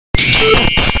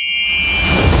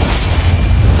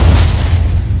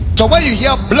So when you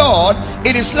hear blood,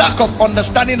 it is lack of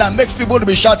understanding that makes people to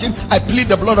be shouting, I plead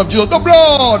the blood of Jesus. The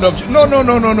blood of Jesus. No.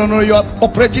 You are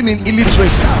operating in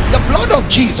illiteracy. The blood of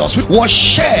Jesus was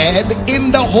shed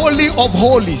in the Holy of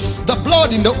Holies. The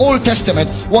blood in the Old Testament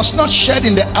was not shed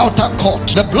in the outer court.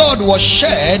 The blood was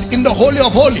shed in the Holy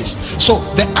of Holies. So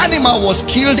the animal was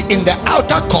killed in the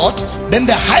outer court. Then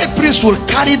the high priest will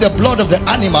carry the blood of the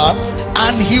animal,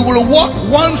 and he will walk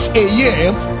once a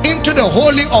year into the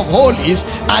Holy of Holies,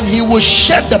 and he will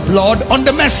shed the blood on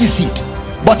the mercy seat.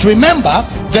 But remember,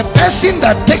 the person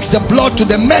that takes the blood to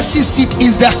the mercy seat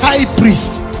is the high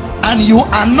priest, and you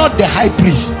are not the high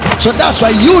priest. So that's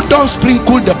why you don't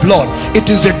sprinkle the blood. It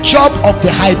is the job of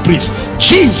the high priest.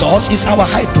 Jesus is our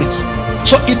high priest,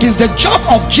 so it is the job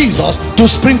of Jesus to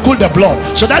sprinkle the blood.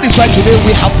 So that is why today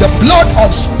we have the blood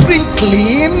of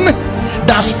sprinkling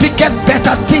that speaketh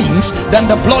better things than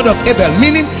the blood of Abel.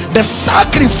 Meaning the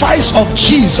sacrifice of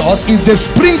Jesus is the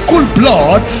sprinkled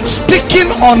blood speaking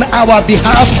on our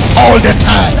behalf all the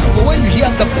time. When you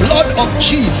hear the blood of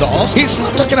Jesus, he's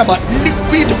not talking about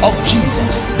liquid of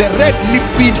Jesus, the red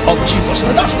liquid of Jesus.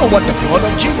 No, that's not what the blood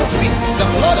of Jesus means. The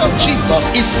blood of Jesus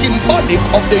is symbolic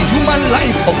of the human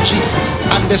life of Jesus,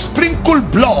 and the sprinkled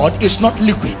blood is not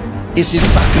liquid, it's a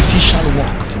sacrificial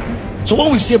work. So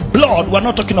when we say blood, we're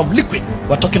not talking of liquid,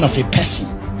 we're talking of a person.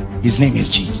 His name is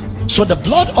Jesus. So the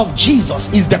blood of Jesus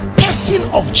is the person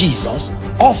of Jesus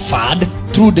offered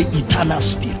through the eternal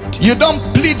spirit. You don't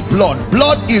plead blood.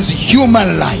 Blood is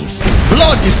human life.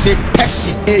 Blood is a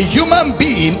person. A human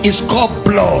being is called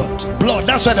blood. Blood,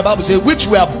 that's why the Bible says, which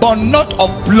were born not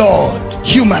of blood.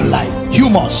 Human life,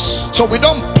 humus. So we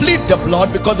don't plead the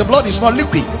blood because the blood is not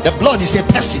liquid. The blood is a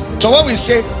person. So when we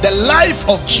say the life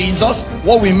of Jesus,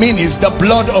 what we mean is the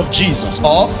blood of Jesus.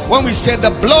 Or when we say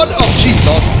the blood of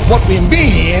Jesus, what we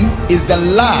mean is the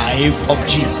life of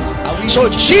Jesus. So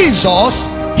Jesus,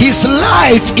 his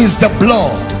life is the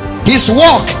blood, his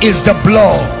walk is the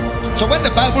blood. So when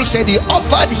the Bible said he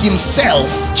offered himself,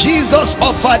 Jesus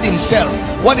offered himself,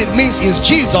 what it means is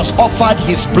Jesus offered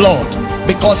his blood,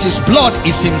 because his blood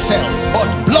is himself.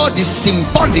 But blood is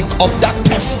symbolic of that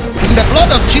person. And the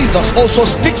blood of Jesus also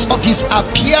speaks of his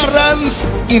appearance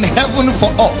in heaven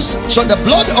for us. So the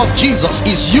blood of Jesus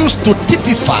is used to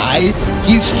typify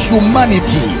his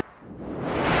humanity.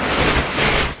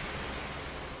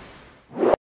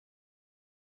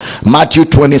 Matthew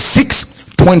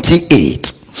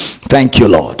 26:28. Thank you,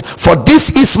 Lord. For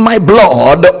this is my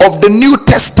blood of the New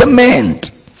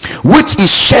Testament, which is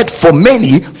shed for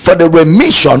many for the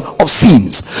remission of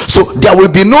sins. So there will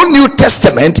be no New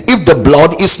Testament if the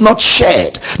blood is not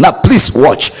shed. Now please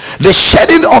watch. The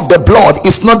shedding of the blood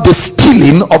is not the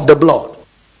spilling of the blood.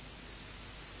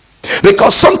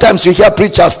 Because sometimes you hear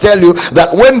preachers tell you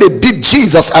that when they beat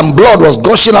Jesus and blood was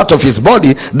gushing out of his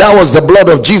body, that was the blood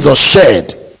of Jesus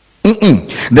shed.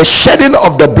 The shedding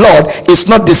of the blood is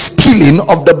not the spilling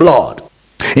of the blood.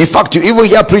 In fact, you even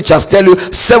hear preachers tell you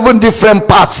 7 different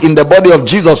parts in the body of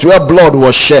Jesus where blood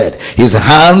was shed. His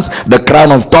hands, the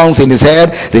crown of thorns in his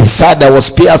head, the side that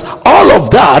was pierced. All of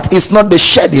that is not the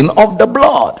shedding of the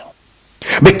blood,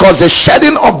 because the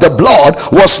shedding of the blood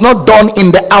was not done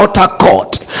in the outer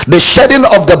court. The shedding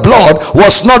of the blood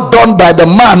was not done by the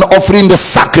man offering the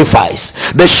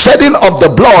sacrifice. The shedding of the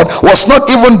blood was not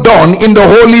even done in the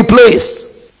holy place.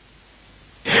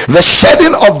 The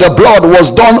shedding of the blood was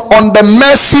done on the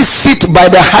mercy seat by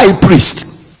the high priest.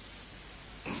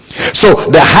 So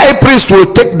the high priest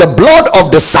will take the blood of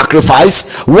the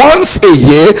sacrifice once a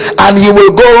year, and he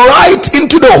will go right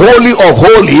into the Holy of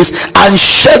Holies and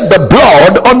shed the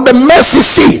blood on the mercy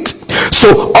seat.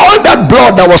 So all that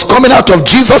blood that was coming out of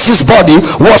Jesus's body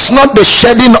was not the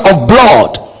shedding of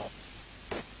blood.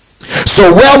 So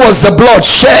where was the blood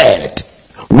shed?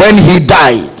 When he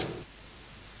died.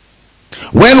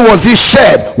 When was he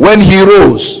shed? When he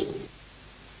rose.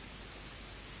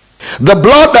 The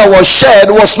blood that was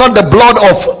shed was not the blood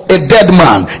of a dead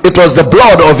man, it was the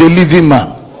blood of a living man.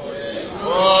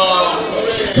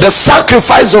 The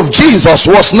sacrifice of Jesus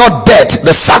was not death,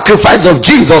 the sacrifice of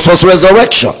Jesus was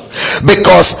resurrection.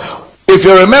 Because if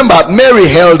you remember, Mary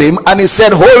held him and he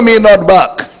said, hold me not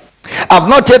back. I've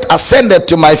not yet ascended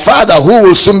to my Father who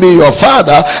will soon be your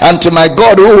Father, and to my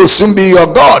God who will soon be your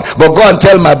God, but go and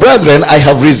tell my brethren I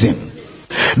have risen.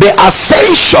 The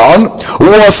ascension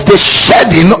was the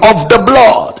shedding of the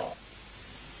blood.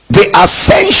 The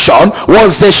ascension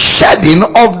was the shedding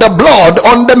of the blood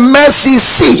on the mercy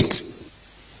seat.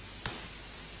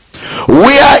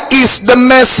 Where is the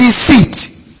mercy seat?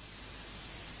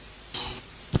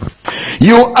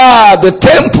 You are the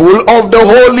temple of the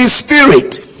Holy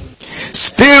Spirit.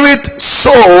 Spirit,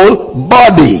 soul,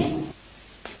 body.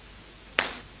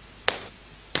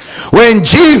 When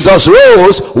Jesus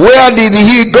rose, where did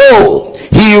he go?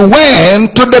 He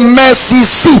went to the mercy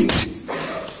seat.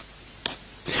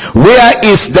 Where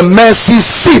is the mercy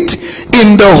seat?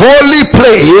 In the holy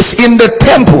place, in the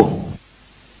temple.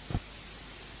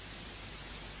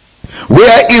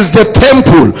 Where is the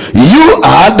temple? You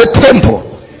are the temple.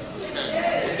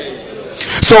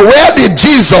 So where did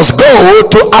Jesus go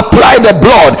to apply the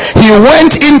blood? He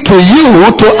went into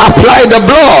you to apply the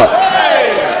blood.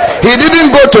 He didn't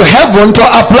go to heaven to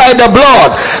apply the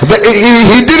blood.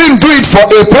 He didn't do it for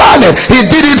a planet. He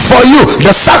did it for you.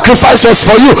 The sacrifice was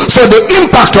for you. So the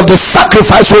impact of the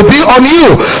sacrifice will be on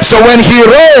you. So when he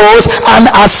rose and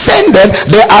ascended,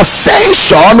 the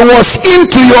ascension was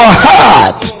into your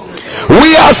heart.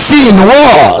 Where sin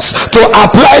was, to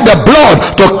apply the blood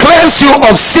to cleanse you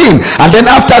of sin, and then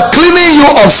after cleaning you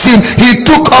of sin, he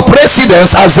took up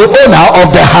residence as the owner of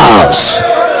the house.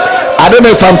 I don't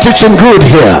know if I'm teaching good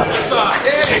here.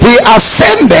 He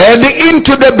ascended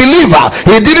into the believer.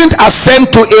 He didn't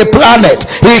ascend to a planet.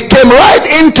 He came right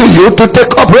into you to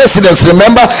take up residence.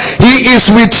 Remember, he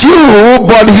is with you,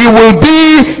 but he will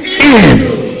be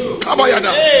in.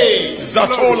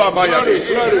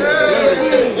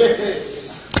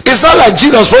 It's not like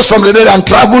Jesus rose from the dead and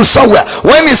traveled somewhere.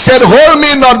 When he said, hold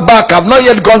me not back, I've not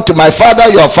yet gone to my father,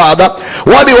 your father,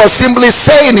 what he was simply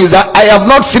saying is that I have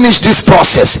not finished this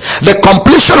process. The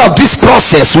completion of this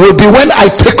process will be when I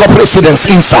take up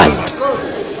residence inside.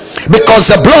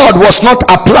 Because the blood was not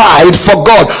applied for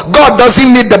God. God doesn't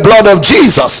need the blood of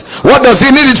Jesus. What does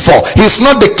he need it for? He's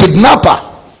not the kidnapper.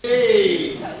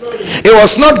 It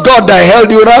was not God that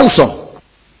held you ransom.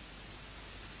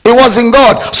 It wasn't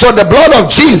God. So the blood of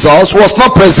Jesus was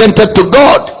not presented to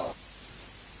God.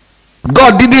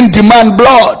 God didn't demand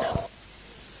blood.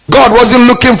 God wasn't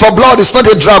looking for blood. It's not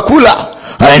a Dracula.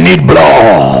 I need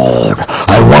blood.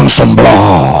 I want some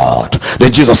blood.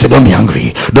 Then Jesus said, don't be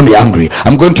angry. Don't be angry.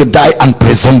 I'm going to die and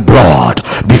present blood.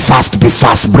 Be fast,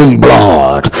 bring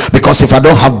blood. Because if I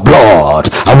don't have blood,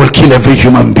 I will kill every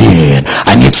human being.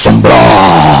 I need some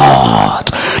blood.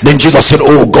 Then Jesus said,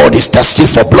 oh, God is thirsty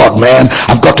for blood, man.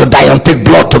 I've got to die and take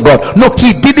blood to God. No,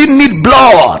 he didn't need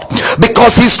blood.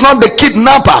 Because he's not the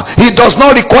kidnapper. He does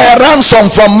not require ransom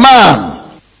from man.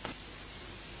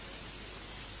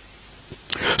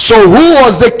 So who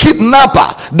was the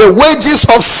kidnapper? The wages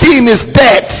of sin is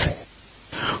death.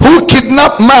 Who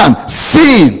kidnapped man?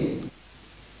 Sin.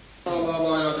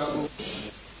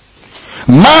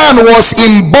 Man was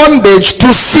in bondage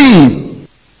to sin.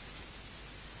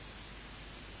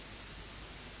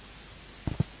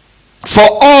 For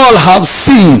all have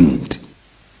sinned.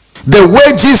 The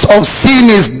wages of sin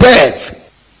is death.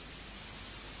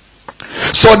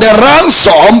 So the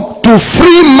ransom to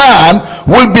free man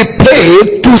will be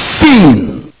paid to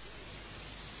sin.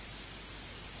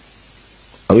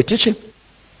 Are we teaching?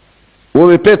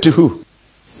 Will be paid to who?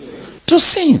 To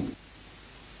sin.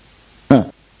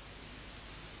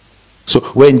 So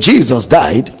when Jesus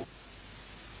died,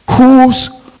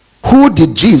 who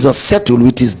did Jesus settle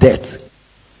with his death?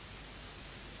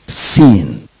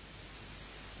 Sin.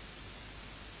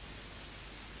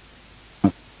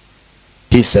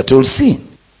 He settled sin.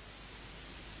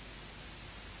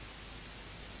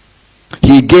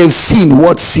 He gave sin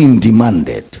what sin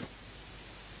demanded.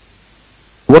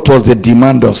 What was the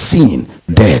demand of sin?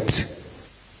 Death.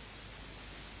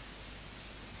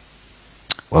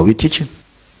 What are we teaching?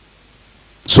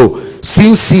 So,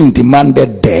 since sin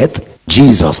demanded death,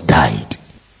 Jesus died.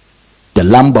 The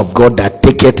Lamb of God that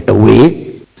taketh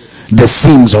away the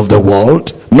sins of the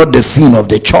world, not the sin of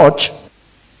the church.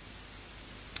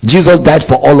 Jesus died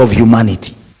for all of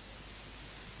humanity.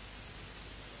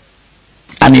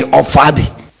 And he offered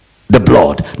the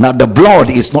blood. Now the blood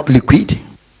is not liquid.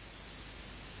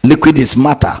 Liquid is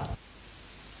matter.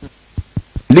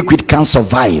 Liquid can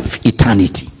survive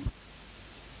eternity.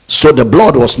 So the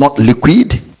blood was not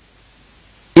liquid.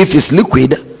 If it's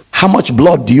liquid, how much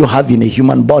blood do you have in a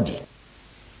human body?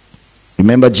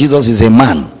 Remember, Jesus is a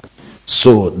man.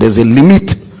 So there's a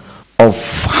limit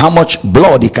of how much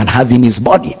blood he can have in his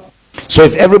body. So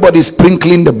if everybody is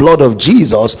sprinkling the blood of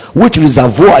Jesus, which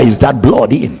reservoir is that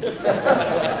blood in?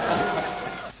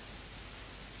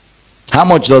 How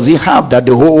much does he have that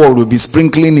the whole world will be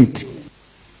sprinkling it?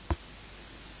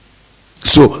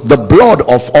 So the blood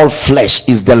of all flesh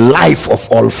is the life of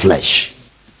all flesh.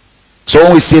 So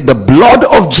when we say the blood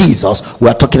of Jesus, we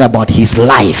are talking about his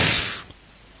life.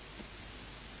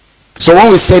 So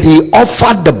when we said he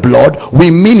offered the blood,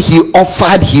 we mean he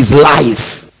offered his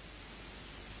life.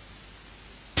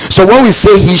 So when we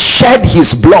say he shed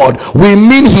his blood, we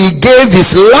mean he gave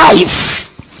his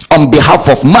life on behalf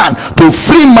of man to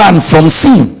free man from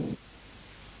sin.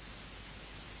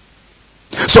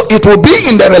 So it will be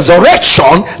in the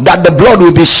resurrection that the blood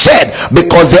will be shed,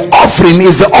 because the offering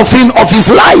is the offering of his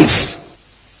life.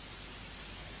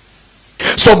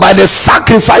 So by the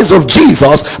sacrifice of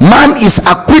Jesus, man is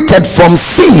acquitted from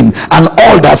sin and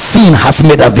all that sin has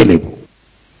made available.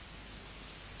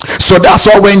 So that's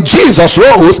why when Jesus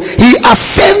rose, he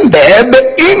ascended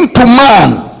into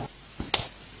man.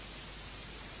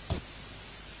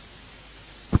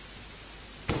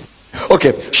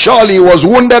 Okay, surely he was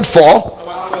wounded for,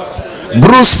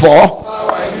 bruised for,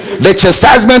 the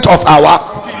chastisement of our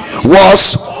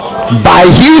was by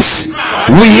his,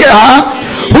 we are,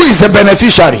 who is the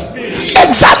beneficiary?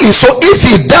 Exactly. So if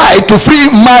he died to free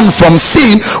man from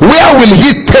sin, where will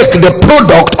he take the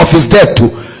product of his death to?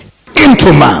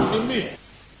 Into man.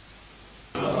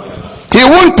 He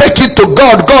won't take it to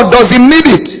God. God doesn't need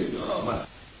it.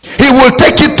 He will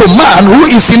take it to man who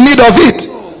is in need of it.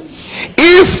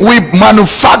 If we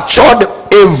manufactured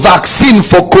a vaccine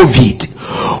for COVID,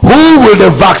 who will the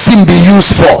vaccine be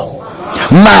used for?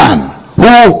 Man,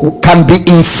 who can be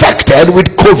infected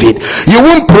with COVID. You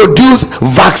won't produce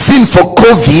vaccine for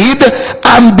COVID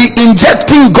and be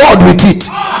injecting God with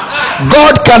it.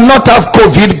 God cannot have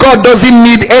COVID. God doesn't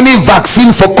need any vaccine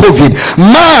for COVID.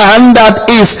 Man that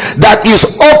is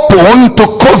open to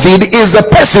COVID is the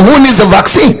person who needs a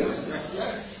vaccine.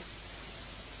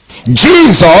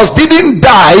 Jesus didn't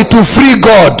die to free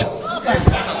God.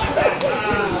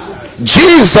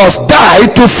 Jesus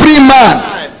died to free man.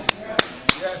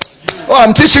 Oh,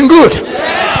 I'm teaching good.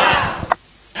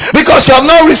 Because you have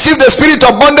now received the spirit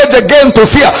of bondage again to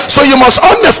fear. So you must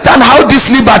understand how this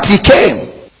liberty came.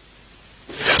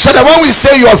 So that when we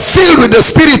say you are filled with the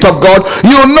Spirit of God,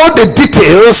 you know the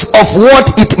details of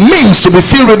what it means to be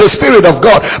filled with the Spirit of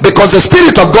God. Because the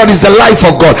Spirit of God is the life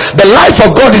of God. The life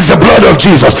of God is the blood of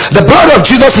Jesus. The blood of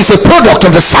Jesus is a product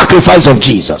of the sacrifice of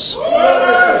Jesus.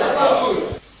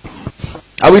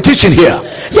 Are we teaching here?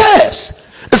 Yes.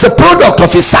 It's a product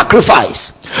of his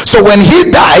sacrifice. So when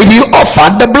he died, he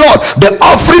offered the blood. The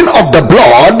offering of the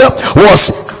blood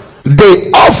was the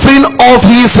offering of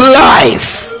his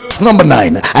life. Number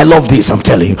 9, I love this, I'm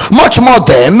telling you. Much more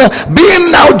then,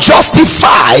 being now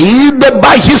justified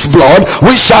by his blood,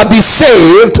 we shall be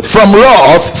saved from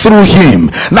wrath through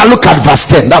him. Now look at verse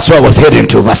 10. That's where I was heading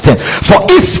to, verse 10. For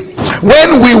if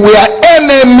when we were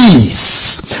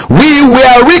enemies, we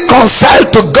were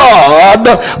reconciled to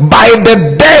God by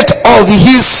the death of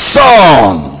his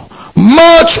son,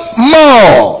 much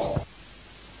more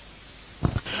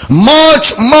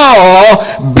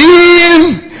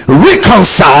being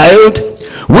reconciled,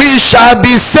 we shall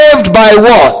be saved by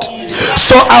what?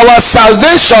 So our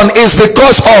salvation is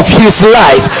because of his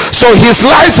life. So his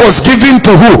life was given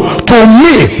to who? To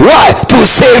me. Why? To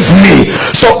save me.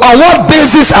 So on what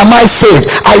basis am I saved?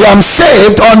 I am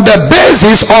saved on the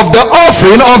basis of the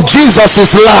offering of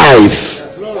Jesus' life.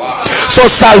 So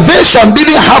salvation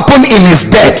didn't happen in his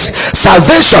death.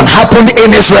 Salvation happened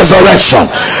in his resurrection.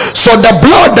 So the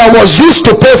blood that was used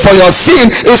to pay for your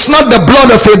sin is not the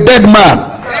blood of a dead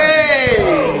man.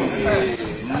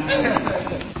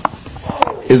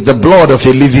 It's the blood of a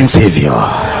living Savior.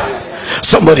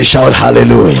 Somebody shout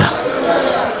hallelujah.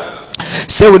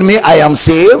 Say with me, I am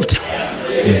saved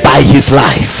by his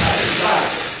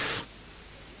life.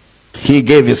 He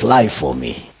gave his life for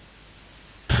me.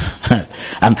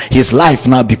 And his life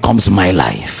now becomes my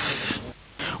life.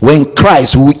 When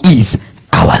Christ, who is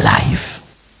our life,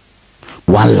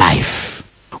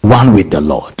 one with the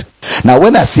Lord. Now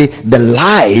when I say the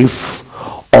life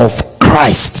of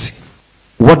Christ,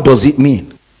 what does it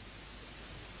mean?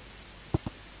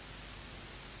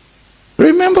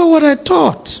 Remember what I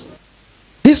taught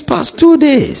these past 2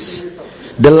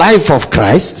 days. The life of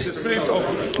Christ,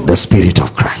 the Spirit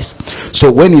of Christ.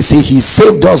 So when he says he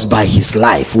saved us by his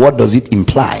life, what does it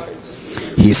imply?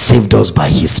 He saved us by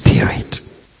his Spirit.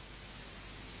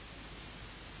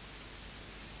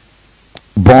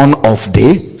 Born of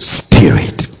the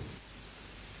Spirit.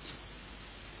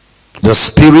 The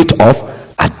Spirit of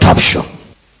adoption.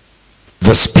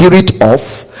 The Spirit of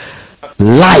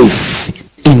life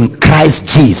in Christ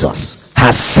Jesus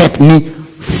has set me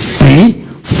free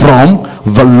from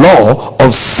the law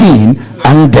of sin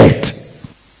and death.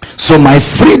 So my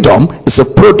freedom is a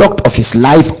product of his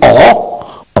life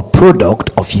or a product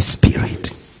of his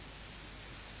Spirit,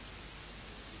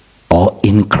 or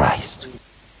in Christ.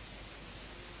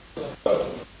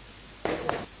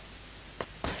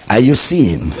 Are you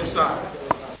seeing?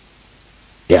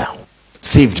 Yeah.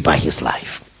 Saved by his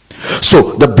life.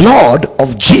 So the blood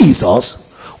of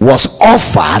Jesus was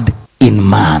offered in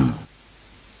man,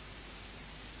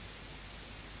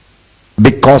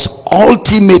 because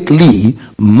ultimately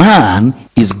man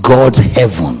is God's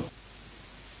heaven.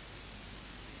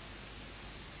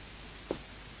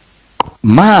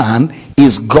 Man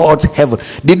is God's heaven.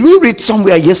 Did we read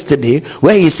somewhere yesterday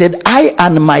where he said, I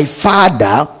and my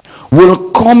Father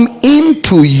will come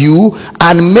into you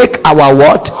and make our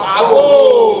what?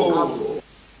 Abode.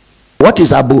 What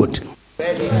is abode?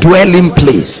 Dwelling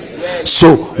place.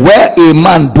 So where a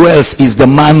man dwells is the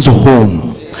man's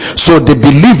home. So the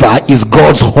believer is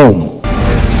God's home.